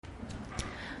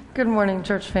Good morning,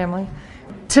 church family.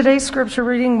 Today's scripture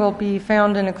reading will be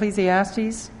found in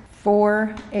Ecclesiastes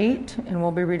 4:8, and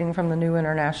we'll be reading from the New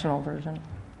International Version.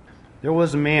 There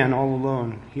was a man all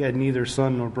alone. He had neither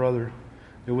son nor brother.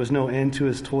 There was no end to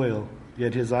his toil,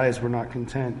 yet his eyes were not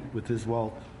content with his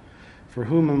wealth. For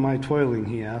whom am I toiling,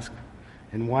 he asked,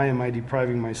 and why am I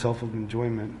depriving myself of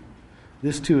enjoyment?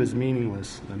 This too is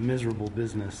meaningless, a miserable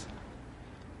business.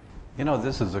 You know,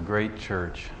 this is a great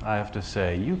church, I have to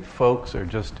say. You folks are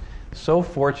just so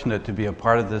fortunate to be a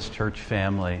part of this church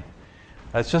family.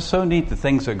 It's just so neat, the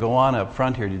things that go on up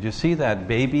front here. Did you see that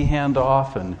baby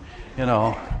handoff? And, you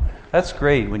know, that's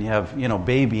great when you have,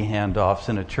 baby handoffs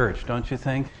in a church, don't you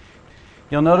think?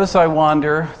 You'll notice I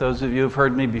wander. Those of you who've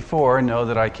heard me before know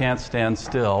that I can't stand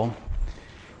still.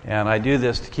 And I do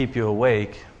this to keep you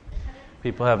awake.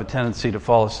 People have a tendency to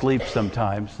fall asleep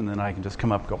sometimes, and then I can just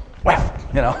come up and go, whack,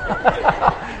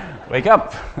 wake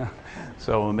up.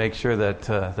 So we'll make sure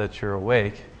that you're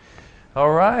awake. All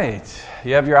right,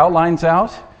 you have your outlines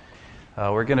out?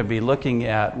 We're going to be looking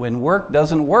at when work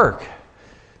doesn't work.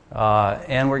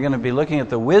 And we're going to be looking at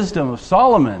the wisdom of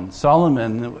Solomon.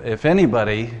 Solomon, if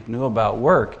anybody knew about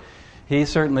work, he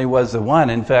certainly was the one.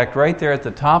 In fact, right there at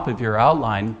the top of your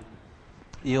outline,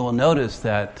 you will notice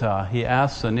that he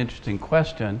asks an interesting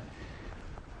question.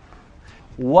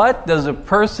 What does a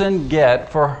person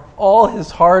get for all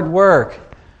his hard work?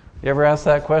 You ever ask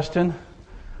that question?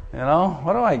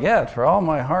 What do I get for all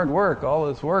my hard work, all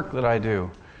this work that I do?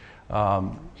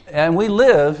 And we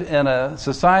live in a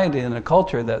society and a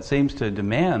culture that seems to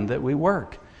demand that we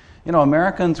work.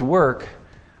 Americans work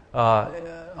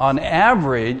on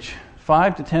average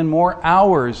 5 to 10 more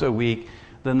hours a week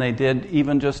than they did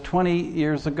even just 20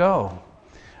 years ago.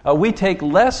 We take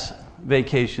less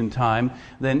vacation time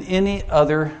than any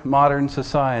other modern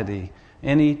society,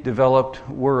 any developed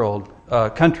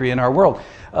country in our world.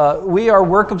 We are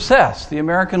work obsessed. The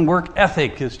American work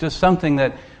ethic is just something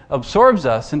that absorbs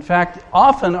us. In fact,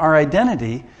 often our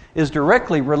identity is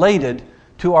directly related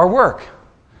to our work.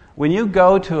 When you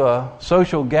go to a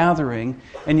social gathering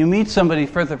and you meet somebody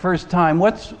for the first time,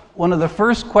 what's one of the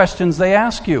first questions they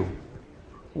ask you?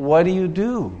 What do you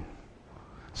do?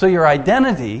 So your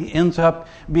identity ends up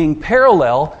being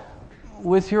parallel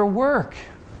with your work.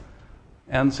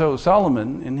 And so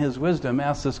Solomon, in his wisdom,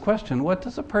 asks this question: what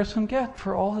does a person get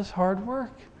for all his hard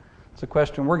work? It's a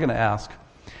question we're going to ask.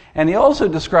 And he also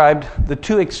described the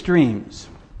two extremes.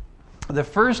 The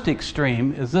first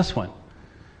extreme is this one,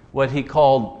 what he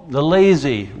called the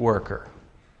lazy worker.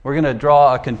 We're going to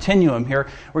draw a continuum here.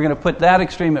 We're going to put that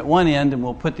extreme at one end, and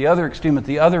we'll put the other extreme at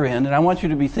the other end. And I want you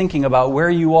to be thinking about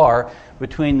where you are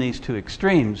between these two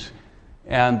extremes.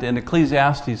 And in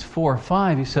Ecclesiastes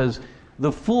 4:5, he says,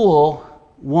 the fool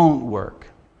won't work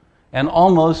and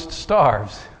almost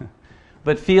starves,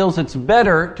 but feels it's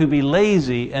better to be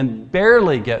lazy and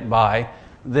barely get by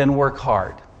than work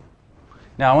hard.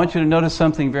 Now, I want you to notice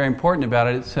something very important about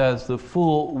it. It says the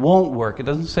fool won't work. It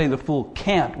doesn't say the fool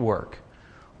can't work.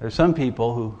 There's some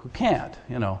people who can't,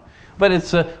 But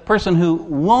it's a person who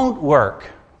won't work.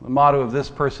 The motto of this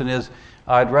person is,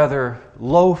 I'd rather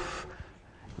loaf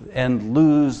and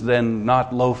lose than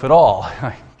not loaf at all,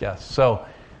 I guess. So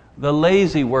the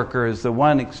lazy worker is the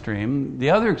one extreme. The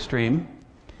other extreme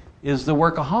is the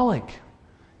workaholic.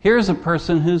 Here's a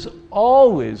person who's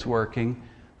always working,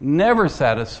 never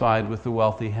satisfied with the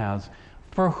wealth he has.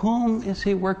 For whom is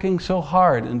he working so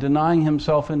hard and denying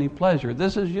himself any pleasure?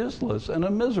 This is useless and a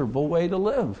miserable way to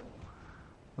live.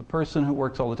 The person who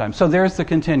works all the time. So there's the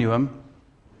continuum.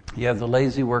 You have the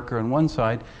lazy worker on one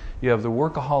side, you have the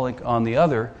workaholic on the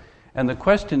other, and the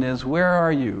question is, where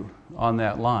are you on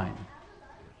that line?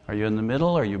 Are you in the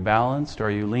middle? Are you balanced?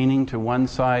 Are you leaning to one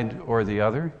side or the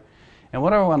other? And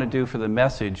what I want to do for the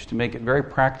message, to make it very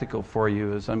practical for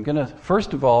you, is I'm going to,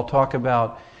 first of all, talk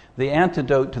about the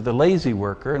antidote to the lazy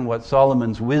worker and what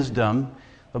Solomon's wisdom.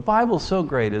 The Bible's so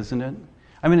great, isn't it?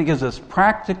 It gives us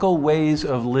practical ways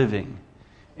of living.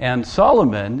 And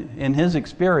Solomon, in his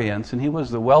experience, and he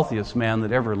was the wealthiest man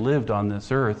that ever lived on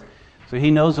this earth, so he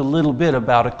knows a little bit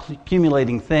about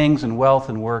accumulating things and wealth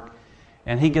and work,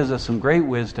 and he gives us some great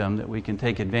wisdom that we can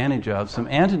take advantage of, some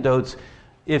antidotes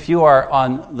if you are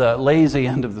on the lazy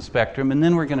end of the spectrum, and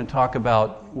then we're going to talk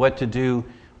about what to do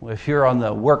if you're on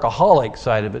the workaholic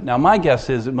side of it. Now, my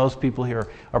guess is that most people here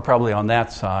are probably on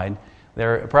that side.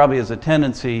 There probably is a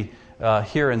tendency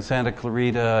here in Santa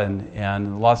Clarita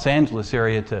and Los Angeles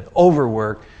area to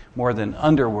overwork more than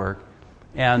underwork.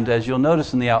 And as you'll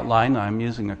notice in the outline, I'm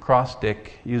using a cross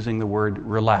stick using the word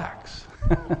relax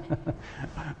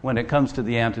when it comes to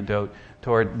the antidote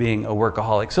toward being a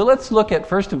workaholic. So let's look at,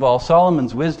 first of all,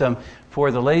 Solomon's wisdom for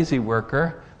the lazy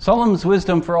worker. Solomon's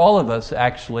wisdom for all of us,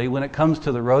 actually, when it comes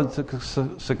to the road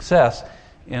to success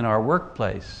in our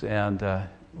workplace and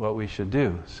what we should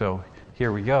do. So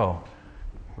here we go.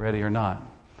 Ready or not.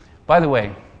 By the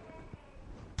way,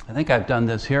 I think I've done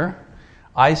this here.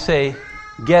 I say,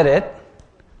 get it.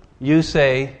 You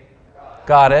say,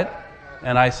 got it.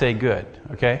 And I say, good.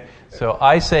 Okay? So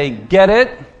I say, get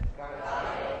it.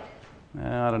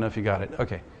 I don't know if you got it.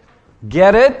 Okay.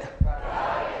 Get it?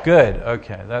 Good.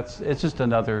 Okay. It's just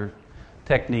another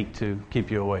technique to keep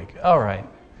you awake. All right.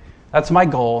 That's my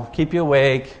goal. Keep you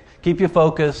awake, keep you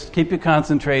focused, keep you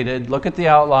concentrated, look at the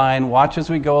outline, watch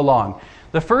as we go along.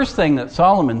 The first thing that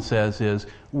Solomon says is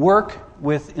work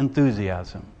with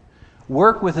enthusiasm.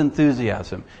 Work with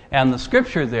enthusiasm. And the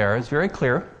scripture there is very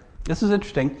clear. This is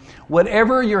interesting.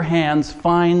 Whatever your hands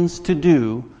finds to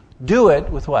do, do it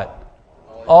with what?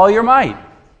 All your might.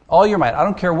 All your might. I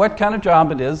don't care what kind of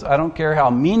job it is. I don't care how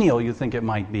menial you think it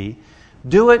might be.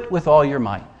 Do it with all your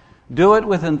might. Do it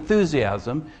with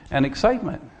enthusiasm and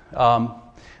excitement.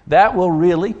 That will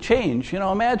really change.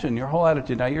 Imagine your whole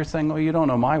attitude. Now you're saying, you don't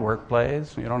know my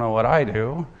workplace. You don't know what I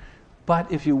do. But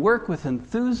if you work with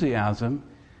enthusiasm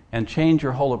and change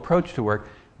your whole approach to work,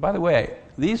 by the way,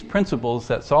 these principles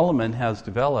that Solomon has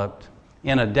developed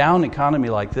in a down economy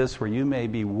like this where you may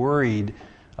be worried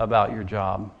about your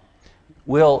job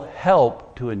will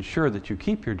help to ensure that you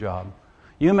keep your job.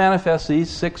 You manifest these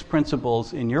 6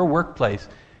 principles in your workplace,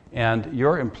 and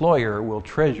your employer will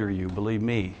treasure you, believe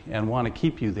me, and want to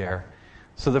keep you there.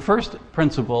 So the first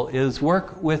principle is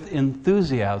work with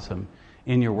enthusiasm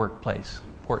in your workplace.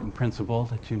 Important principle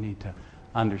that you need to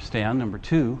understand. Number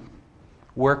 2,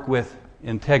 work with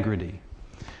integrity.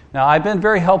 Now, I've been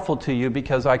very helpful to you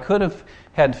because I could have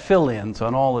had fill-ins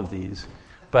on all of these,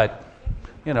 but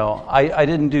I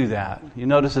didn't do that. You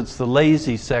notice it's the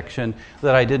lazy section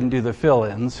that I didn't do the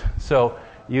fill-ins. So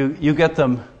you get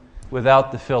them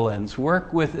without the fill-ins.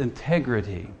 Work with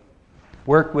integrity.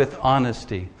 Work with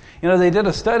honesty. They did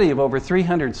a study of over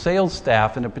 300 sales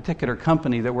staff in a particular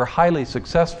company that were highly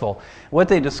successful. What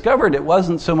they discovered, it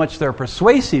wasn't so much their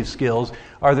persuasive skills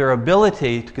or their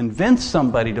ability to convince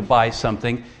somebody to buy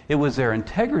something. It was their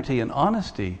integrity and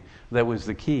honesty that was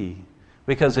the key.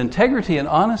 Because integrity and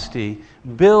honesty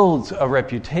builds a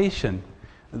reputation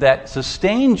that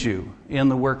sustains you in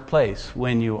the workplace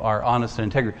when you are honest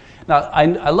and integrous. Now, I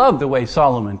love the way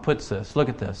Solomon puts this. Look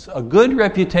at this. A good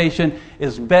reputation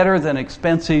is better than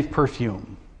expensive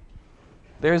perfume.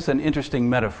 There's an interesting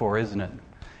metaphor, isn't it?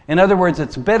 In other words,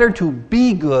 it's better to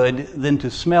be good than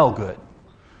to smell good.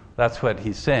 That's what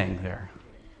he's saying there.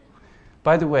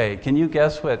 By the way, can you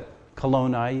guess what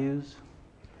cologne I use?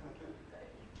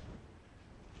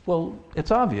 Well,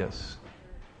 it's obvious.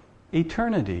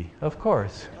 Eternity, of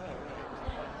course.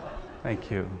 Thank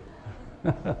you.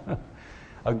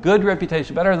 A good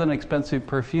reputation, better than expensive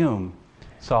perfume,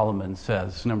 Solomon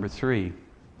says. Number 3,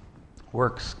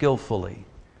 work skillfully.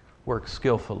 Work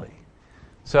skillfully.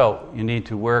 So you need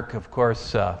to work, of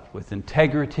course, with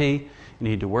integrity. You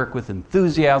need to work with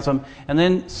enthusiasm. And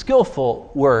then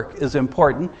skillful work is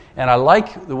important. And I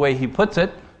like the way he puts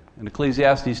it in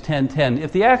Ecclesiastes 10:10.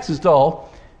 If the axe is dull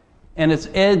and its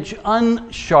edge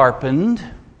unsharpened,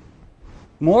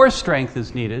 more strength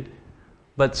is needed,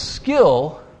 but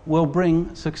skill will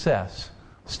bring success.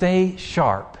 Stay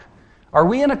sharp. Are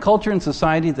we in a culture and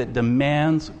society that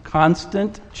demands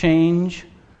constant change,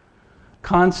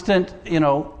 constant,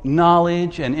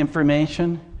 knowledge and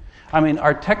information? I mean,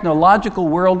 our technological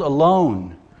world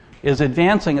alone is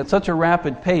advancing at such a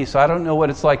rapid pace. I don't know what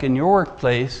it's like in your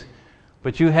workplace,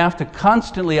 but you have to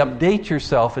constantly update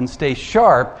yourself and stay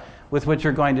sharp with what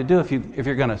you're going to do if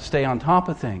you're going to stay on top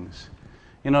of things.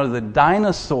 The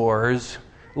dinosaurs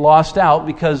lost out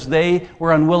because they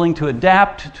were unwilling to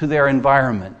adapt to their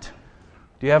environment.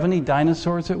 Do you have any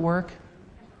dinosaurs at work?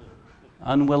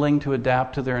 Unwilling to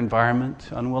adapt to their environment,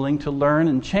 unwilling to learn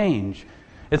and change.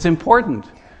 It's important.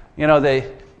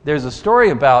 There's a story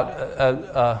about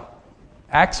a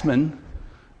axeman,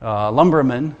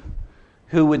 lumberman,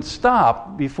 who would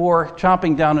stop before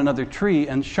chopping down another tree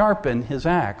and sharpen his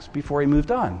axe before he moved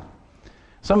on.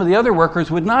 Some of the other workers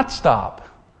would not stop.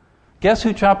 Guess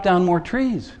who chopped down more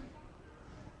trees?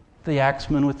 The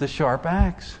axeman with the sharp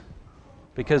axe.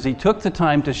 Because he took the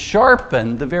time to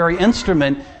sharpen the very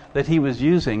instrument that he was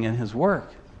using in his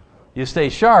work. You stay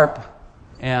sharp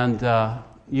and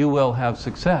you will have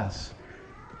success.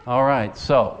 All right,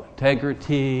 so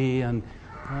integrity and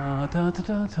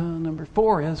number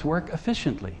 4 is work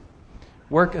efficiently.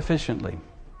 Work efficiently.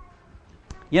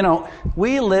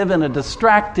 We live in a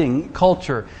distracting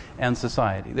culture and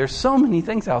society. There's so many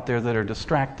things out there that are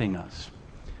distracting us.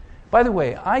 By the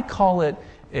way, I call it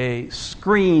a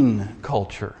screen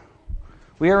culture.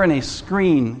 We are in a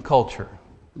screen culture.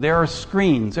 There are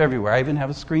screens everywhere. I even have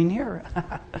a screen here.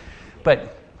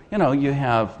 But, you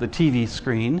have the TV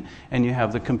screen, and you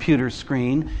have the computer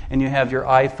screen, and you have your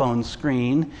iPhone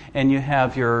screen, and you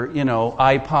have your,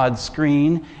 iPod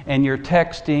screen, and you're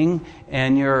texting,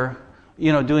 and you're,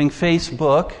 doing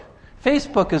Facebook.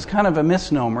 Facebook is kind of a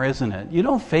misnomer, isn't it? You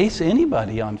don't face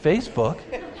anybody on Facebook.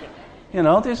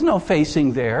 There's no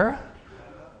facing there.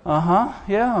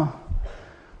 Yeah.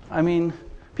 I mean,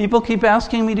 people keep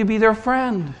asking me to be their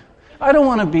friend. I don't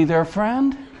want to be their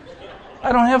friend.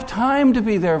 I don't have time to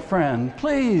be their friend.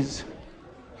 Please.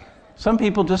 Some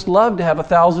people just love to have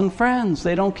 1,000 friends.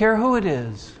 They don't care who it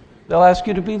is. They'll ask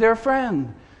you to be their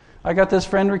friend. I got this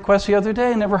friend request the other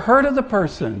day. Never heard of the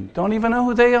person. Don't even know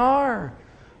who they are.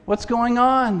 What's going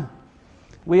on?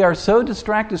 We are so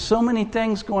distracted. So many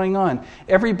things going on.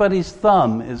 Everybody's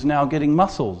thumb is now getting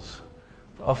muscles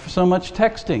of so much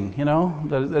texting,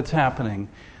 that's happening.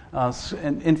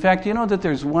 In fact, that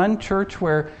there's one church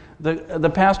where the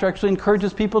pastor actually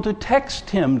encourages people to text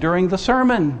him during the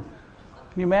sermon.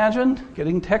 Can you imagine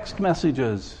getting text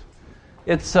messages?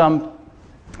 It's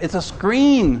a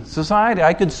screen society.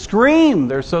 I could scream.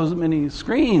 There's so many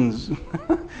screens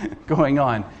going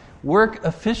on. Work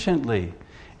efficiently.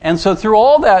 And so through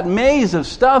all that maze of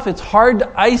stuff, it's hard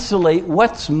to isolate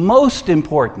what's most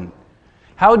important.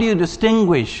 How do you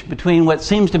distinguish between what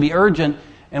seems to be urgent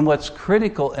and what's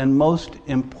critical and most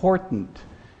important?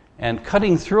 And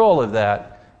cutting through all of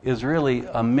that is really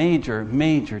a major,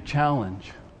 major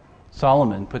challenge.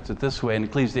 Solomon puts it this way in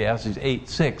Ecclesiastes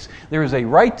 8:6. There is a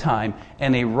right time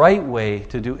and a right way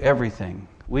to do everything.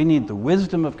 We need the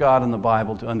wisdom of God in the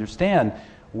Bible to understand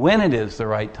when it is the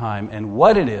right time and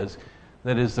what it is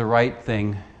that is the right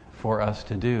thing for us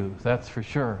to do. That's for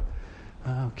sure.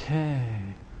 Okay,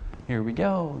 here we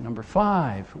go. Number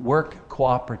 5, work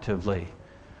cooperatively.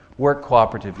 Work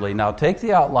cooperatively. Now take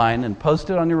the outline and post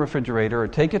it on your refrigerator or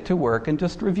take it to work and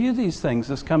just review these things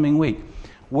this coming week.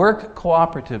 Work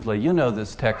cooperatively. You know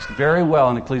this text very well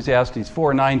in Ecclesiastes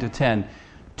 4:9-10.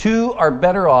 2 are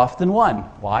better off than 1.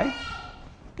 Why?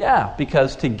 Yeah,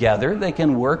 because together they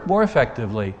can work more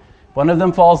effectively. One of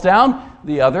them falls down,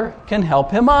 the other can help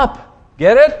him up.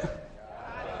 Get it?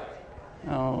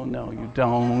 Oh, no, you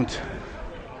don't.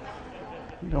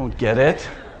 You don't get it.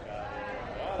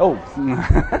 Oh,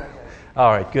 all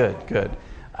right, good.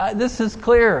 This is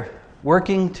clear.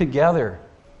 Working together,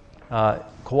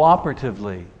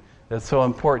 cooperatively. That's so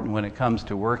important when it comes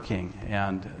to working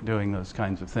and doing those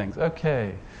kinds of things.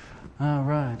 Okay, all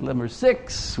right. Number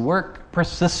 6, work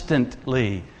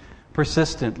persistently.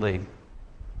 Persistently.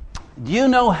 Do you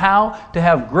know how to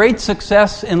have great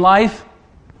success in life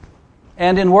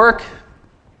and in work?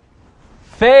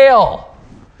 Fail.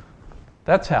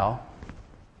 That's how.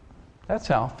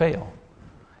 Fail.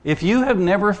 If you have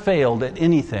never failed at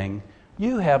anything,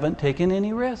 you haven't taken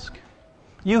any risk.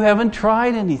 You haven't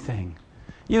tried anything.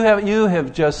 You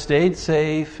have just stayed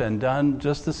safe and done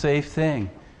just the safe thing.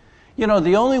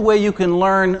 The only way you can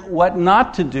learn what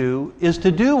not to do is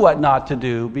to do what not to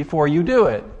do before you do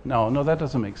it. No, that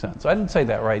doesn't make sense. I didn't say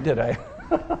that right, did I?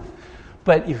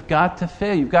 But you've got to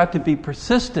fail. You've got to be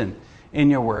persistent in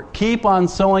your work. Keep on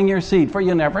sowing your seed, for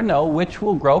you never know which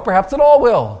will grow. Perhaps it all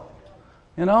will.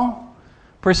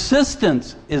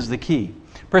 Persistence is the key.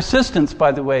 Persistence,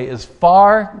 by the way, is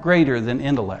far greater than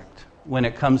intellect when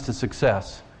it comes to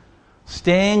success.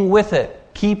 Staying with it,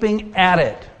 keeping at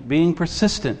it, being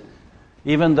persistent.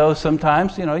 Even though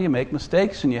sometimes, you make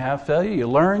mistakes and you have failure, you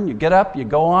learn, you get up, you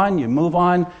go on, you move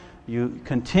on, you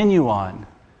continue on,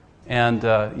 and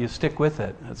you stick with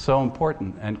it. It's so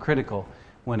important and critical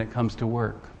when it comes to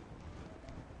work.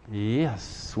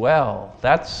 Yes, well,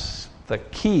 that's the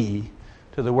key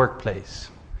to the workplace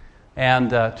and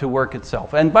to work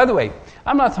itself. And by the way,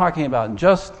 I'm not talking about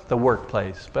just the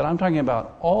workplace, but I'm talking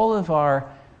about all of our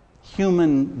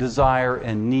human desire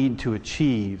and need to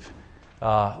achieve,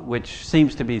 which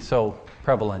seems to be so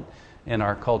prevalent in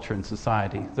our culture and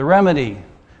society. The remedy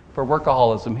for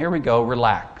workaholism, here we go,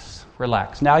 relax.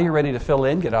 Now you're ready to fill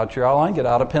in. Get out your outline, get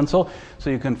out a pencil so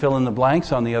you can fill in the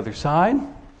blanks on the other side.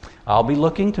 I'll be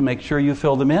looking to make sure you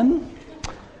fill them in.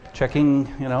 Checking,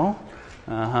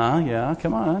 yeah,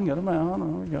 come on, get them out. There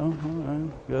we go. All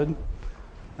right, good.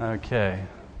 Okay.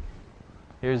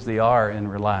 Here's the R in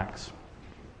relax.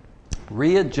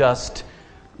 Readjust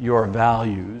your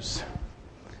values.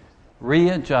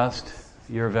 Readjust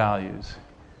your values.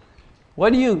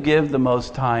 What do you give the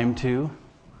most time to?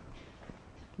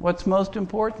 What's most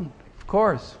important? Of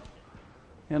course.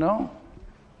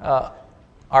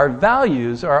 Our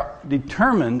values are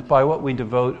determined by what we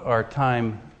devote our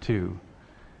time to.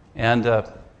 And,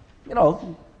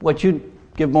 what you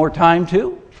give more time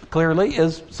to, clearly,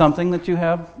 is something that you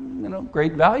have,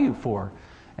 great value for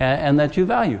and that you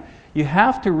value. You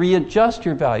have to readjust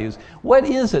your values. What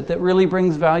is it that really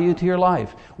brings value to your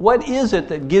life? What is it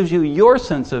that gives you your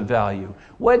sense of value?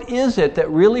 What is it that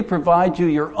really provides you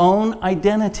your own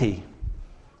identity?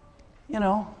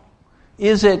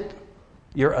 Is it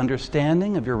your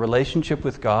understanding of your relationship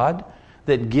with God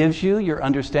that gives you your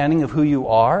understanding of who you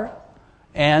are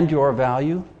and your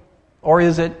value? Or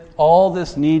is it all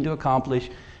this need to accomplish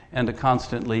and to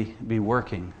constantly be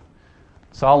working?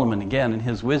 Solomon, again, in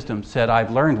his wisdom, said,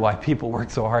 I've learned why people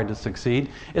work so hard to succeed.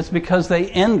 It's because they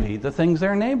envy the things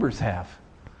their neighbors have.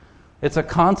 It's a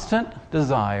constant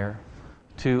desire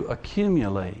to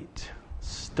accumulate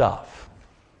stuff.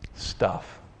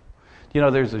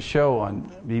 There's a show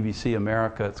on BBC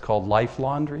America. It's called Life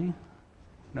Laundry.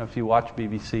 If you watch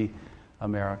BBC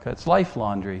America, it's Life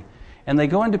Laundry. And they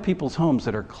go into people's homes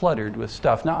that are cluttered with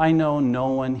stuff. Now, I know no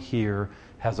one here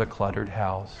has a cluttered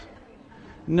house.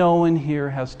 No one here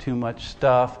has too much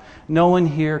stuff. No one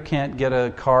here can't get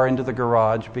a car into the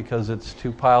garage because it's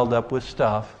too piled up with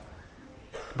stuff.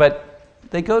 But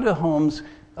they go to homes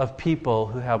of people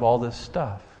who have all this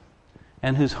stuff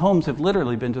and whose homes have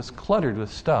literally been just cluttered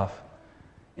with stuff.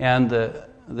 And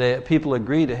the people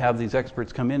agree to have these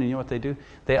experts come in, and you know what they do?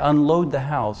 They unload the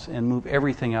house and move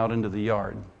everything out into the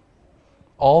yard.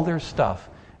 All their stuff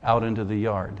out into the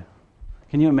yard.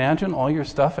 Can you imagine all your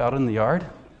stuff out in the yard?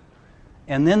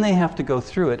 And then they have to go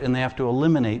through it and they have to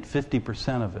eliminate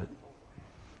 50% of it.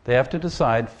 They have to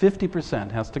decide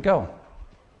 50% has to go.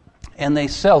 And they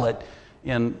sell it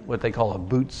in what they call a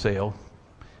boot sale,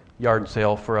 yard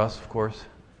sale for us, of course.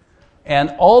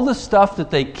 And all the stuff that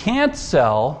they can't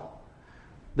sell,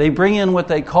 they bring in what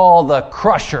they call the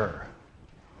crusher.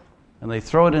 And they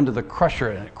throw it into the crusher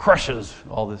and it crushes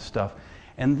all this stuff.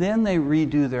 And then they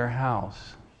redo their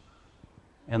house.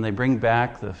 And they bring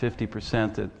back the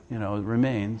 50% that,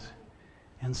 remains.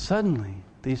 And suddenly,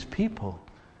 these people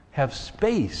have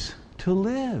space to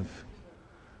live.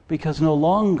 Because no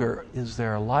longer is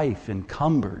their life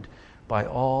encumbered by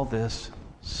all this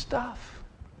stuff.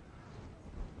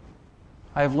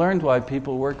 I've learned why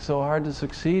people work so hard to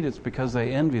succeed. It's because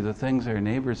they envy the things their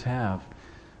neighbors have.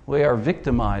 We are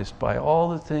victimized by all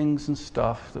the things and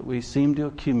stuff that we seem to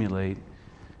accumulate.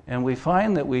 And we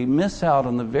find that we miss out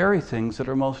on the very things that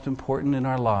are most important in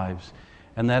our lives.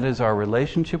 And that is our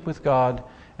relationship with God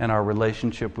and our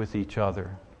relationship with each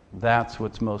other. That's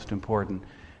what's most important.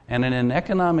 And in an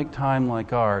economic time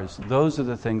like ours, those are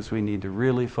the things we need to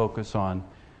really focus on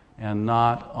and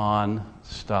not on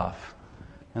stuff.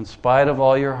 In spite of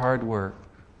all your hard work,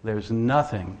 there's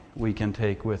nothing we can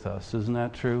take with us. Isn't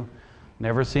that true?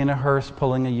 Never seen a hearse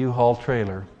pulling a U-Haul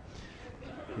trailer.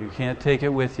 You can't take it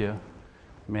with you.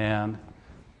 Man,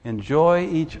 enjoy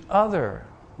each other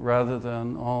rather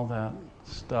than all that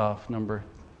stuff. Number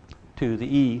 2, the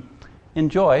E.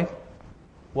 Enjoy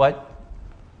what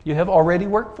you have already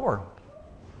worked for.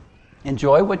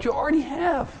 Enjoy what you already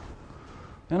have.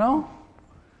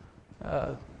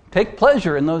 Take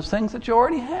pleasure in those things that you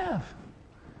already have.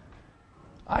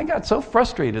 I got so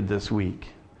frustrated this week.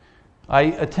 I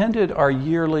attended our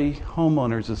yearly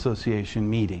homeowners association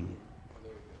meeting.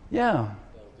 Yeah.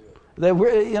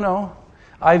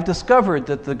 I've discovered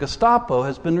that the Gestapo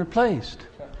has been replaced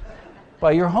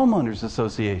by your homeowners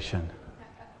association.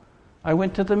 I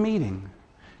went to the meeting.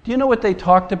 Do you know what they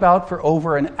talked about for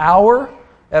over an hour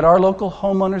at our local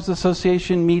homeowners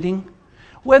association meeting?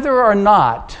 Whether or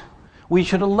not we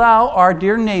should allow our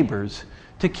dear neighbors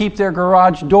to keep their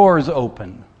garage doors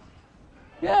open.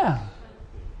 Yeah.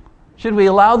 Should we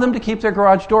allow them to keep their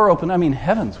garage door open? I mean,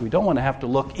 heavens, we don't want to have to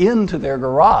look into their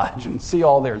garage and see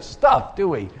all their stuff, do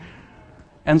we?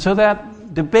 And so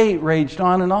that debate raged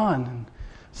on and on. And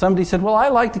somebody said, well, I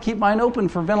like to keep mine open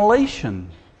for ventilation.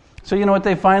 So you know what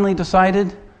they finally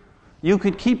decided? You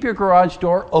could keep your garage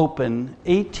door open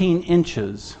 18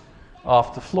 inches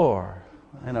off the floor,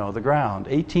 the ground,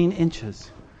 18 inches.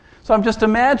 So I'm just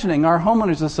imagining our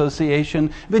homeowners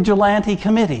association vigilante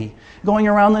committee going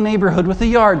around the neighborhood with a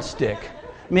yardstick,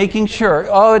 making sure,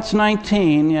 it's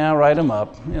 19, yeah, write them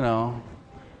up,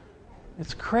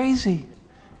 It's crazy.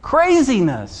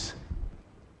 Craziness.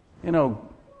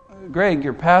 Greg,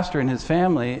 your pastor and his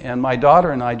family, and my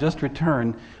daughter and I just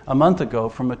returned a month ago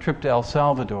from a trip to El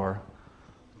Salvador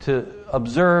to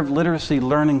observe literacy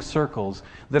learning circles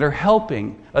that are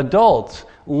helping adults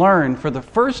learn for the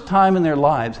first time in their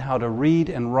lives how to read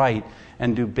and write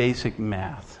and do basic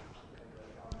math.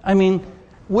 I mean,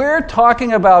 we're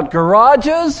talking about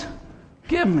garages?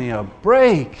 Give me a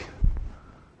break.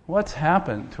 What's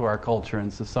happened to our culture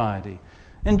and society?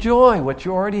 Enjoy what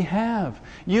you already have.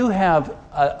 You have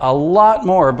a lot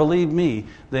more, believe me,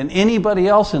 than anybody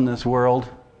else in this world.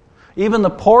 Even the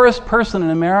poorest person in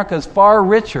America is far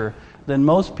richer than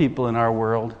most people in our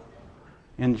world.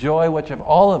 Enjoy what you have.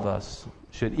 All of us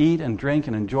should eat and drink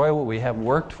and enjoy what we have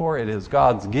worked for. It is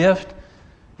God's gift.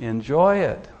 Enjoy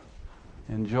it.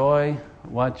 Enjoy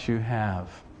what you have.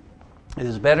 It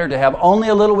is better to have only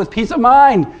a little with peace of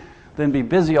mind than be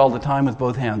busy all the time with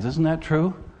both hands. Isn't that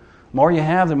true? The more you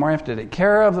have, the more you have to take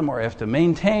care of, the more you have to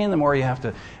maintain, the more you have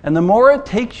to... And the more it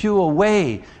takes you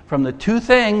away from the two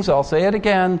things, I'll say it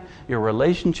again, your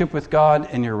relationship with God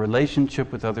and your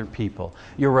relationship with other people.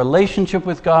 Your relationship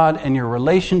with God and your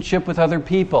relationship with other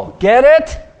people. Get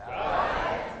it?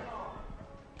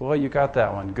 Boy, you got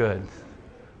that one. Good.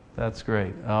 That's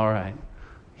great. All right.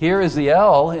 Here is the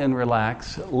L in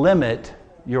relax. Limit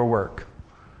your work.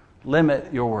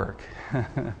 Limit your work.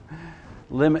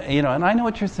 Limit, and I know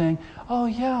what you're saying. Oh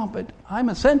yeah, but I'm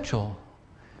essential.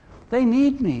 They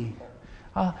need me.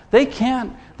 They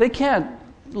can't,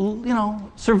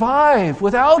 survive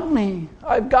without me.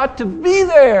 I've got to be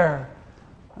there.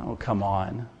 Oh, come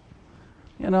on.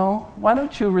 Why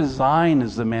don't you resign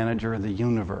as the manager of the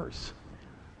universe?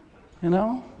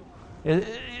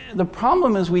 The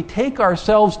problem is we take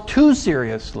ourselves too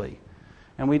seriously,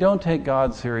 and we don't take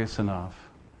God serious enough.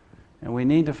 And we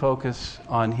need to focus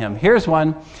on Him. Here's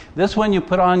one. This one you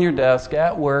put on your desk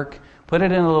at work. Put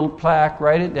it in a little plaque.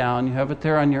 Write it down. You have it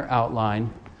there on your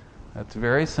outline. That's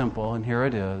very simple, and here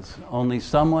it is. Only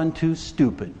someone too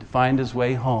stupid to find his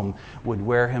way home would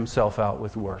wear himself out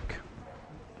with work.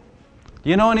 Do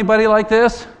you know anybody like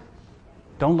this?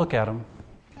 Don't look at him.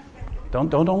 Don't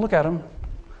look at him.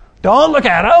 Don't look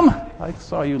at him! I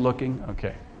saw you looking.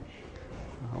 Okay.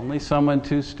 Only someone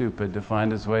too stupid to find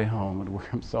his way home would wear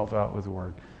himself out with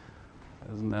work.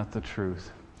 Isn't that the truth?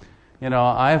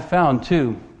 I've found,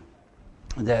 too,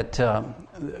 that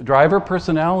driver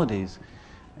personalities,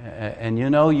 and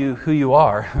who you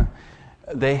are,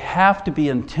 they have to be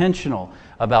intentional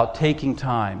about taking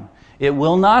time. It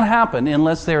will not happen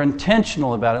unless they're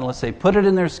intentional about it, unless they put it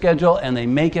in their schedule and they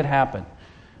make it happen.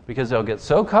 Because they'll get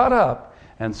so caught up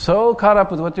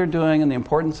with what they're doing and the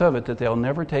importance of it that they'll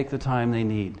never take the time they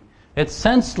need. It's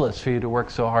senseless for you to work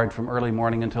so hard from early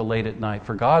morning until late at night,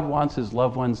 for God wants His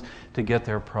loved ones to get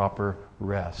their proper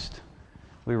rest.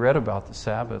 We read about the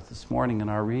Sabbath this morning in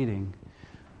our reading.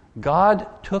 God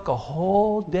took a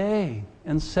whole day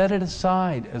and set it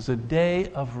aside as a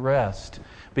day of rest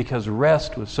because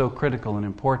rest was so critical and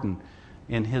important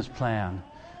in His plan.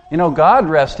 God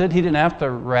rested. He didn't have to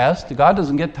rest. God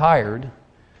doesn't get tired.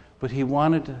 But He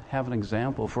wanted to have an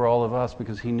example for all of us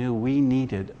because He knew we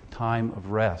needed time of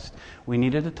rest. We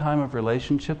needed a time of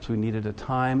relationships. We needed a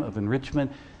time of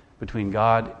enrichment between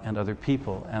God and other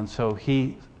people. And so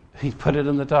He put it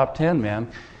in the top 10,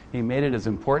 man. He made it as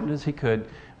important as He could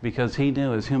because He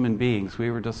knew as human beings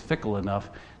we were just fickle enough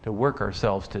to work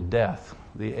ourselves to death.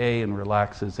 The A in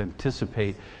relax is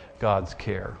anticipate God's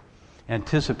care.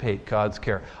 Anticipate God's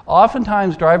care.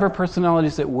 Oftentimes, driver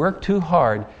personalities that work too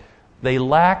hard, they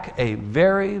lack a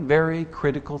very, very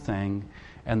critical thing,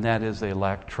 and that is they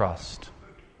lack trust.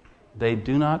 They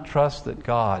do not trust that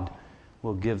God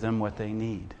will give them what they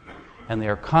need. And they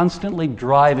are constantly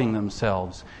driving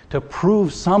themselves to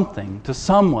prove something to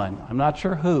someone. I'm not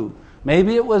sure who.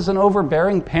 Maybe it was an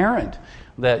overbearing parent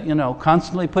that,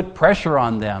 constantly put pressure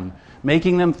on them,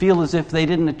 making them feel as if they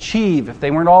didn't achieve, if they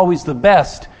weren't always the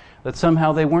best, that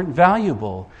somehow they weren't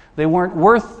valuable, they weren't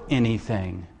worth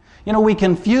anything. We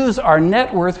confuse our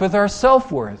net worth with our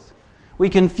self-worth. We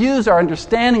confuse our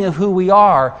understanding of who we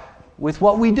are with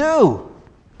what we do.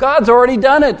 God's already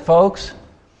done it, folks.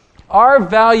 Our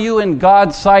value in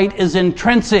God's sight is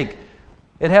intrinsic.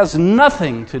 It has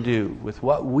nothing to do with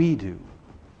what we do.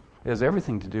 It has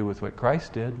everything to do with what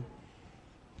Christ did.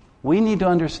 We need to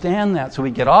understand that so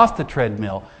we get off the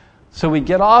treadmill, so we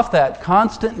get off that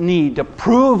constant need to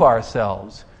prove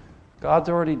ourselves. God's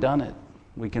already done it.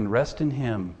 We can rest in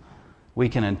Him. We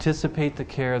can anticipate the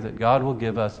care that God will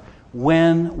give us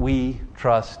when we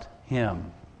trust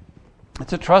Him.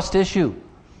 It's a trust issue,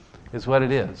 is what it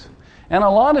is. And a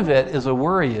lot of it is a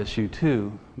worry issue,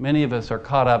 too. Many of us are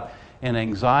caught up in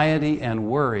anxiety and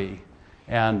worry,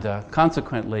 and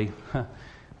consequently,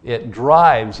 it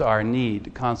drives our need to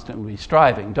constantly be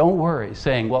striving. Don't worry,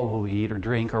 saying, what will we eat or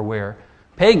drink or wear?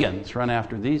 Pagans run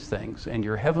after these things, and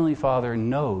your Heavenly Father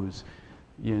knows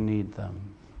you need them.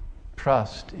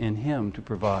 Trust in Him to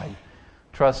provide.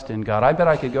 Trust in God. I bet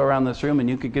I could go around this room and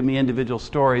you could give me individual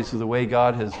stories of the way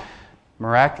God has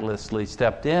miraculously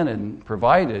stepped in and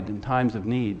provided in times of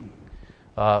need.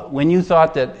 When you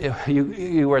thought that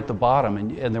you were at the bottom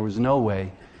and there was no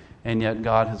way, and yet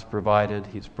God has provided.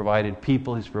 He's provided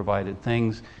people. He's provided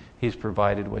things. He's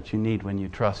provided what you need when you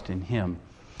trust in Him.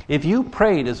 If you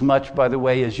prayed as much, by the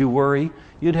way, as you worry,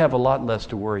 you'd have a lot less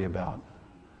to worry about.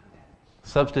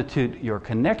 Substitute your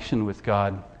connection with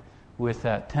God with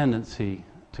that tendency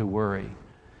to worry.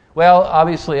 Well,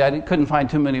 obviously, I couldn't find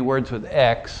too many words with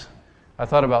X. I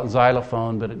thought about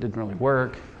xylophone, but it didn't really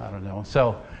work. I don't know.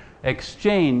 So,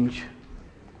 exchange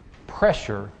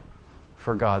pressure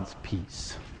for God's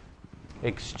peace.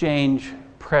 Exchange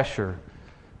pressure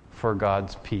for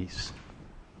God's peace.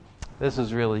 This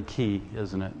is really key,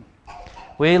 isn't it?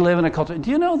 We live in a culture. Do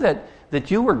you know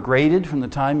that you were graded from the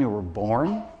time you were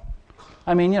born?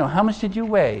 I mean, how much did you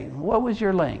weigh? What was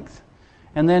your length?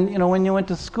 And then, when you went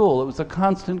to school, it was a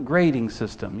constant grading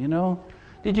system,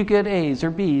 Did you get A's or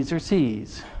B's or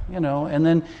C's? And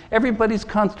then everybody's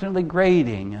constantly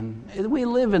grading. And we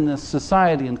live in this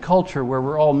society and culture where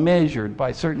we're all measured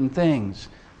by certain things.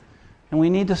 And we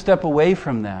need to step away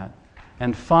from that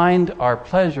and find our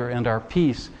pleasure and our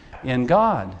peace in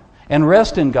God and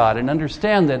rest in God and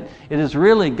understand that it is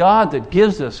really God that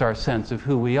gives us our sense of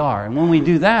who we are. And when we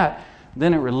do that,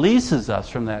 then it releases us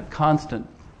from that constant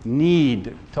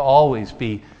need to always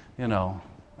be,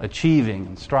 achieving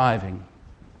and striving.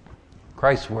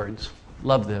 Christ's words,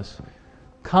 love this.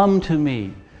 Come to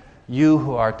me, you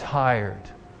who are tired,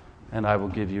 and I will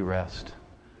give you rest.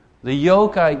 The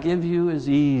yoke I give you is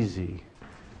easy,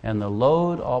 and the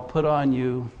load I'll put on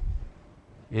you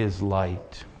is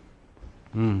light.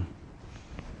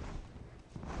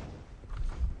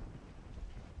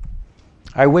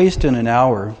 I wasted an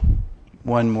hour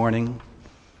one morning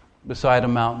beside a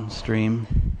mountain stream.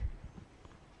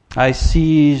 I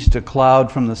seized a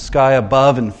cloud from the sky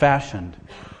above and fashioned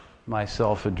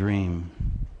myself a dream.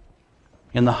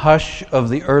 In the hush of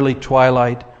the early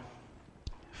twilight,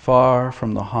 far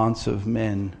from the haunts of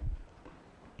men,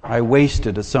 I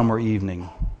wasted a summer evening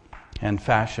and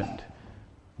fashioned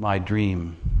my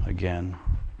dream again.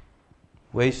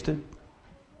 Wasted?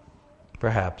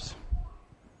 Perhaps.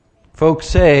 Folks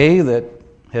say that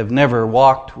have never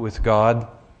walked with God,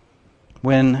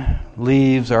 when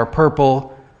leaves are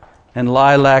purple and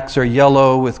lilacs are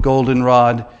yellow with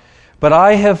goldenrod, but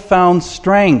I have found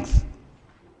strength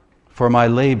for my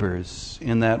labors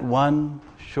in that one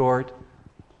short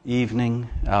evening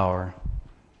hour.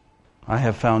 I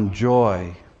have found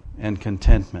joy and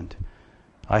contentment.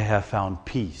 I have found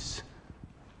peace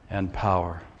and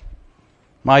power.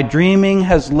 My dreaming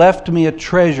has left me a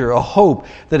treasure, a hope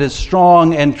that is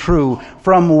strong and true.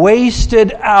 From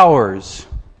wasted hours,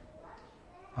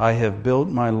 I have built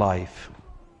my life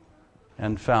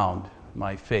and found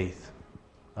my faith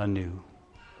anew.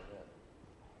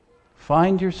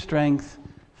 Find your strength,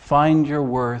 find your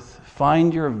worth,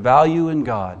 find your value in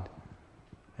God,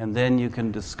 and then you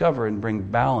can discover and bring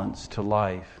balance to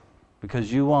life,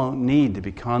 because you won't need to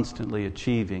be constantly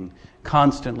achieving,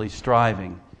 constantly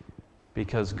striving,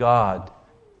 because God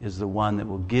is the one that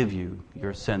will give you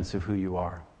your sense of who you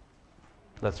are.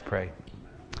 Let's pray.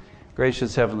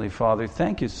 Gracious Heavenly Father,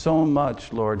 thank you so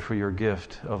much, Lord, for your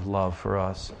gift of love for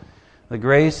us. The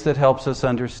grace that helps us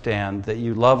understand that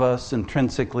you love us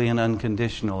intrinsically and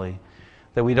unconditionally,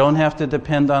 that we don't have to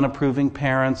depend on approving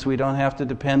parents, we don't have to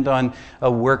depend on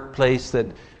a workplace that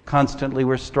constantly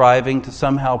we're striving to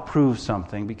somehow prove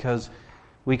something, because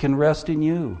we can rest in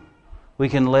you. We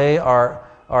can lay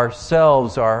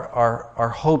ourselves,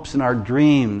 our hopes and our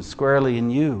dreams squarely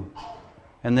in you.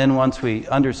 And then once we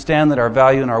understand that our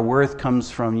value and our worth comes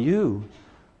from you,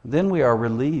 then we are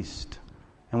released.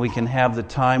 And we can have the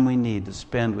time we need to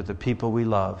spend with the people we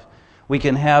love. We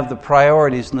can have the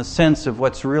priorities and the sense of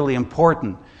what's really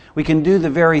important. We can do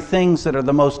the very things that are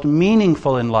the most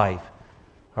meaningful in life.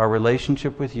 Our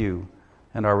relationship with you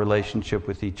and our relationship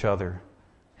with each other.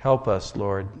 Help us,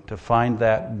 Lord, to find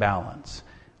that balance.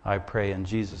 I pray in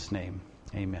Jesus' name.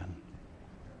 Amen.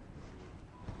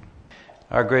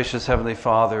 Our gracious Heavenly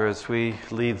Father, as we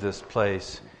leave this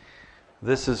place,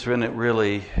 this is when it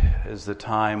really is the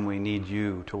time we need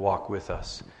you to walk with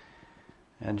us.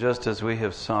 And just as we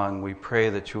have sung, we pray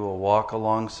that you will walk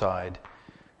alongside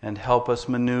and help us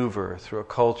maneuver through a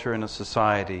culture and a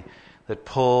society that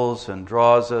pulls and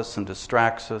draws us and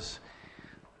distracts us.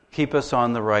 Keep us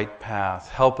on the right path.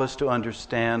 Help us to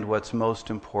understand what's most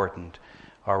important,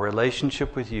 our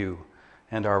relationship with you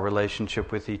and our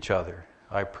relationship with each other.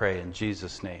 I pray in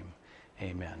Jesus' name,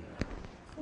 amen.